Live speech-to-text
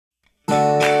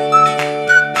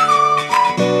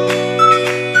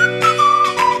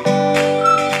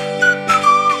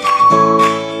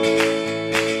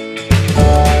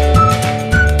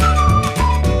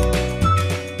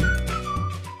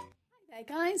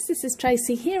guys, this is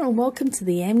Tracey here and welcome to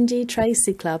the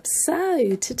MGTracey Club.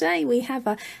 So today we have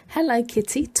a Hello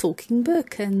Kitty talking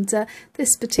book, and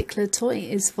this particular toy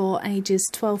is for ages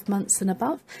 12 months and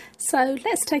above. So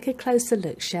let's take a closer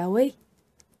look, shall we?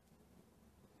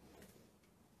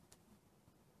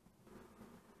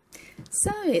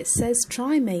 So it says,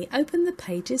 try me, open the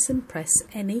pages and press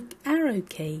any arrow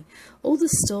key. All the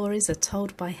stories are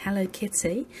told by Hello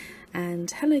Kitty,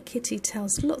 and Hello Kitty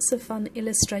tells lots of fun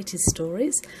illustrated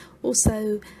stories.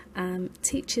 Also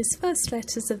teaches first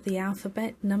letters of the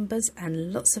alphabet, numbers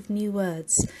and lots of new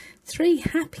words. 3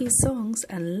 happy songs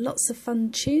and lots of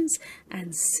fun tunes,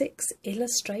 and 6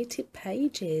 illustrated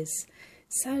pages.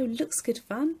 So looks good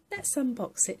fun. Let's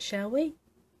unbox it, shall we?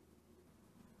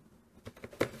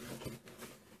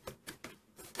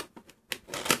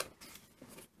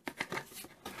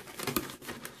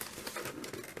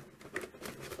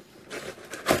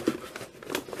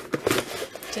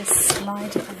 Just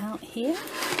slide it out here,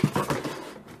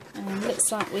 and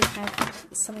looks like we have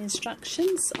some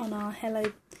instructions on our Hello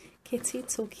Kitty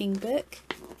talking book.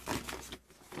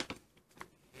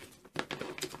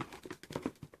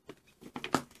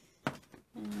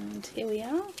 And here we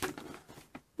are,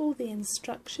 all the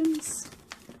instructions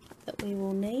that we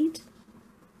will need.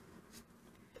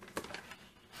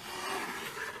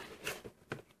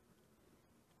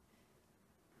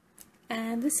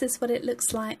 And this is what it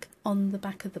looks like on the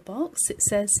back of the box. It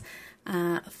says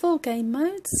 4 game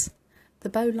modes, the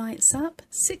bow lights up,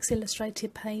 6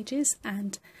 illustrated pages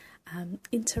and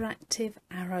interactive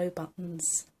arrow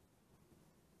buttons.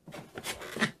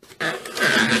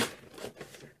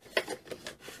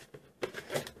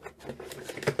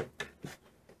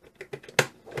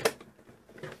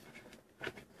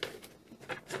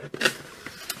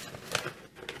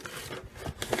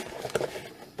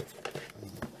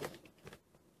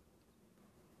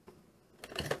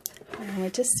 And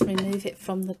we'll just remove it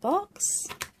from the box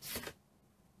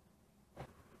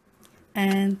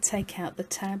and take out the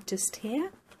tab just here.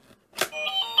 Hello,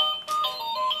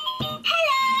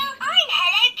 I'm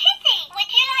Hello Kitty.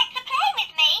 Would you like to play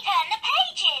with me? Turn the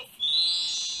pages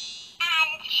and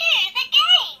choose a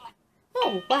game.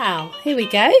 Oh wow, here we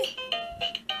go.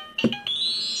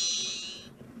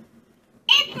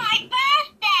 It's my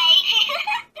birthday.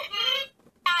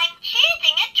 I'm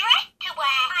choosing a dress to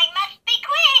wear. I must be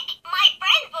quick. My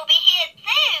friends will be here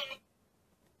soon.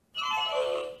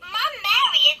 Mum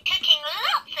Mary is cooking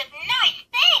lots of nice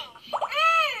things.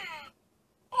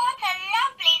 What a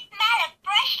lovely smell of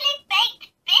freshly baked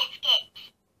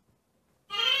biscuits.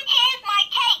 Here's my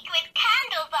cake with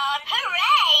candles on.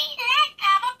 Hooray! Let's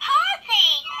have a party.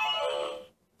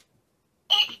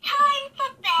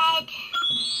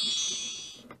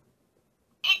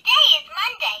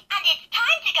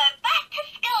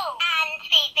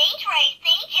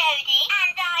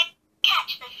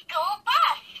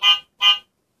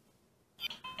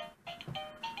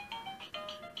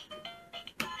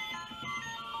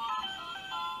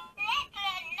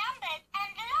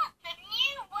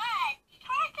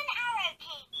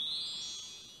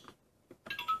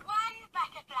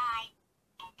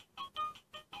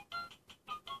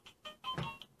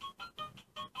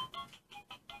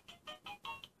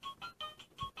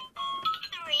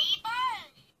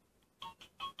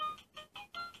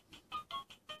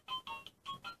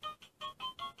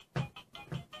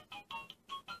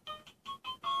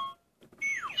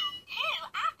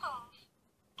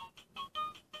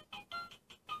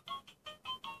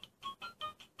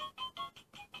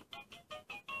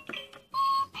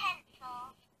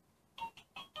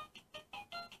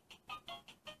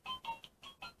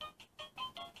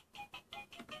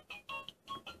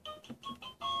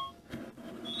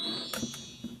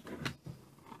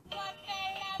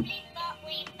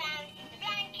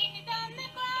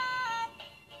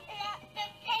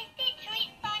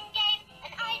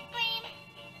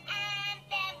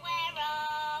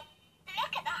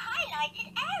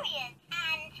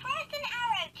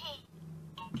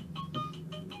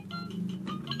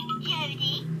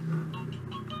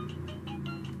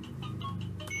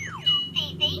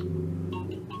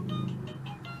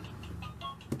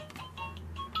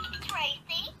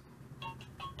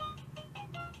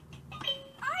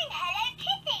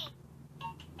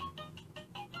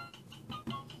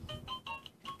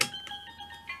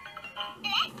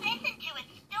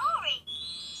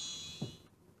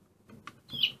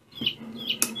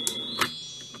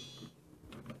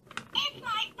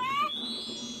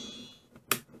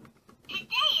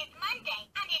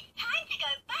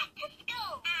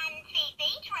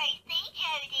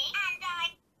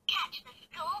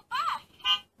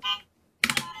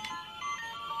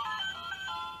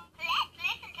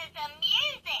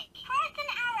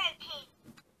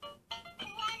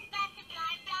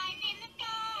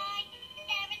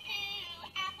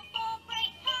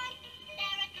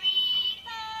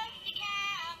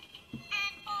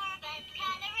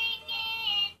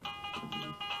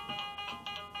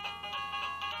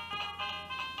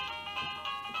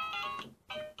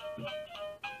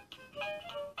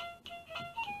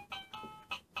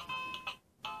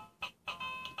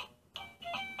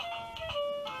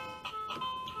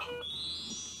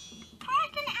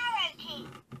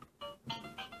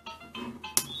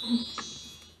 Press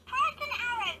an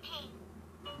arrow key.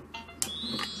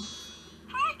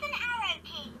 Press an arrow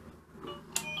key.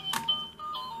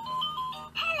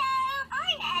 Hello,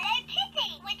 I'm Hello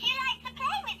Kitty. Would you like to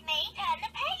play with me? Turn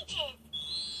the pages.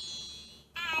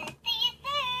 And see you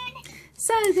soon.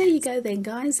 So there you go then,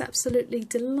 guys. Absolutely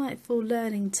delightful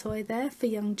learning toy there for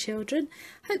young children.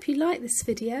 Hope you like this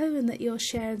video and that you'll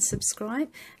share and subscribe.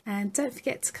 And don't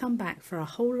forget to come back for a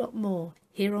whole lot more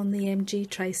here on the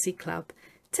MGTracey Club.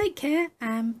 Take care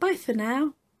and bye for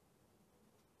now.